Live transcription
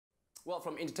Well,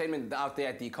 from entertainment out there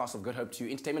at the Castle of Good Hope to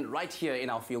entertainment right here in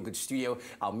our Feel Good studio,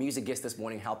 our music guest this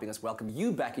morning helping us welcome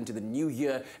you back into the new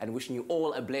year and wishing you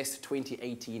all a blessed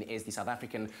 2018 is the South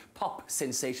African pop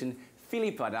sensation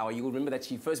Filipa. Now, you will remember that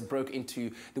she first broke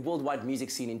into the worldwide music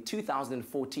scene in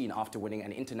 2014 after winning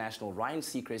an international Ryan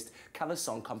Seacrest cover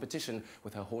song competition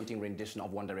with her haunting rendition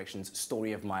of One Direction's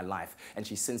Story of My Life. And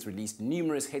she's since released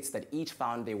numerous hits that each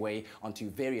found their way onto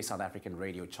various South African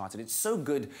radio charts. And it's so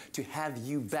good to have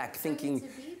you back.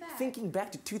 Thinking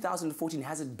back to 2014,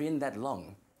 has it been that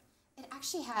long? It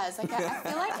actually has. Like, I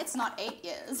feel like it's not 8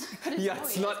 years. Yeah,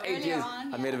 it's not 8 years.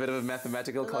 I made a bit of a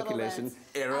mathematical calculation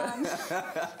error.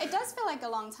 It does feel like a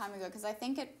long time ago because I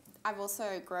think I've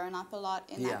also grown up a lot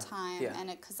in that time,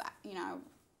 and because you know,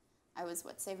 I was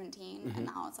what 17, and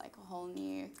now it's like a whole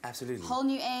new, whole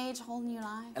new age, whole new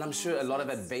life. And I'm sure a lot of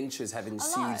adventures have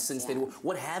ensued since then.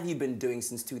 What have you been doing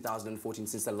since 2014,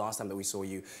 since the last time that we saw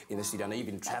you in the studio? I know you've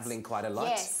been traveling quite a lot.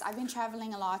 Yes, I've been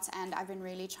traveling a lot, and I've been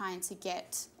really trying to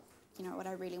get, you know, what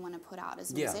I really want to put out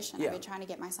as a musician. I've been trying to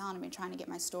get my sound, I've been trying to get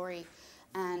my story.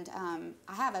 And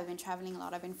I've been traveling a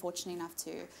lot. I've been fortunate enough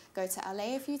to go to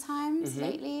LA a few times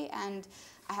lately, and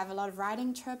I have a lot of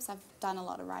writing trips. I've done a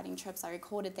lot of writing trips. I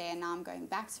recorded there, and now I'm going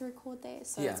back to record there.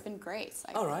 So it's been great.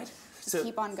 Like, all right. Just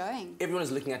keep on going. Everyone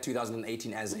is looking at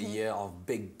 2018 as a year of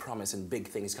big promise and big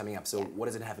things coming up. So what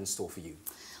does it have in store for you?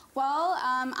 Well,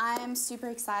 I am super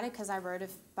excited because I wrote a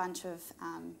bunch of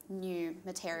new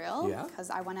material. Because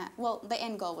I want to. Well, the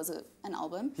end goal was an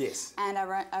album. Yes. And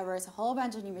I wrote a whole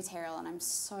bunch of new material, and I'm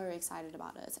so excited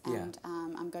about it. And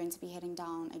I'm going to be heading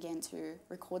down again to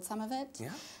record some of it. Yeah.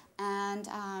 And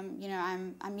you know,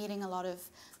 I'm meeting a lot of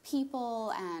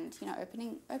people, and you know,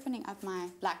 opening up my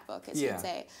black book, as you'd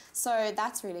say. So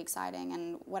that's really exciting.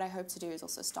 And what I hope to do is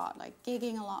also start like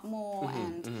gigging a lot more,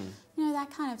 and you know, that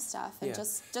kind of stuff, and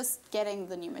just getting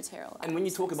the new material. And when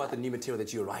you talk about the new material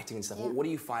that you're writing and stuff, what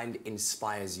do you find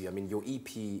inspires you? I mean, your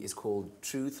EP is called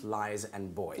Truth, Lies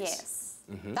and Boys. Yes.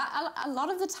 A lot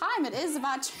of the time it is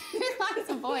about truth, lies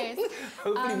and boys.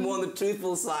 Hopefully more on the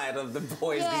truthful side of the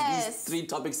boys. Yes. These three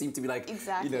topics seem to be like,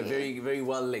 you know, very, very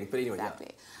well linked. But anyway,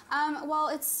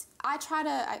 well, I try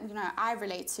to, you know, I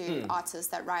relate to artists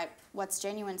that write what's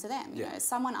genuine to them. You know,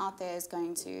 someone out there is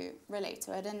going to relate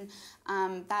to it,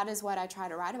 and that is what I try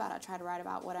to write about. I try to write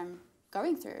about what I'm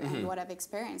going through and what I've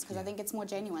experienced, because I think it's more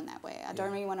genuine that way. I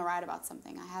don't really want to write about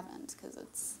something I haven't, because it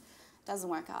doesn't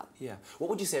work out. Yeah. What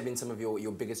would you say have been some of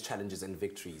your biggest challenges and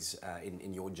victories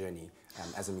in your journey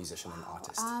as a musician and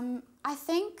artist? I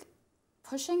think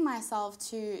pushing myself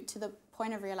to the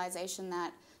point of realization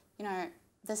that, you know,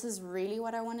 this is really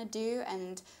what I want to do,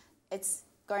 and it's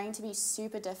going to be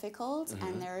super difficult,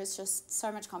 and there is just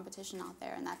so much competition out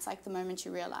there, and that's like the moment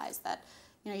you realize that,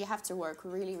 you know, you have to work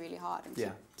really, really hard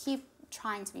and keep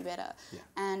trying to be better.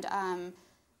 And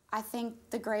I think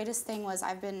the greatest thing was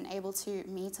I've been able to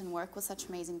meet and work with such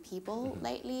amazing people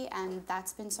lately, and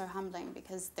that's been so humbling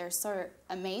because they're so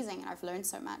amazing and I've learned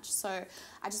so much. So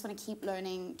I just want to keep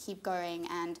learning, keep going,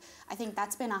 and I think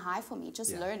that's been a high for me,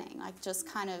 just learning, like just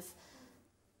kind of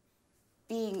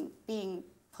being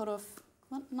put off,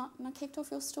 not kicked off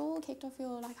your stool, kicked off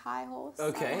your like high horse.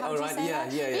 Okay, all right,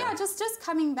 yeah. Just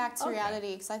coming back to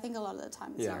reality, because I think a lot of the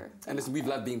time it's and listen, we've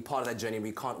loved being part of that journey.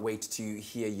 We can't wait to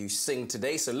hear you sing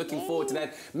today. So looking forward to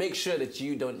that. Make sure that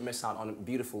you don't miss out on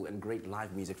beautiful and great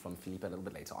live music from Filipa a little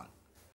bit later on.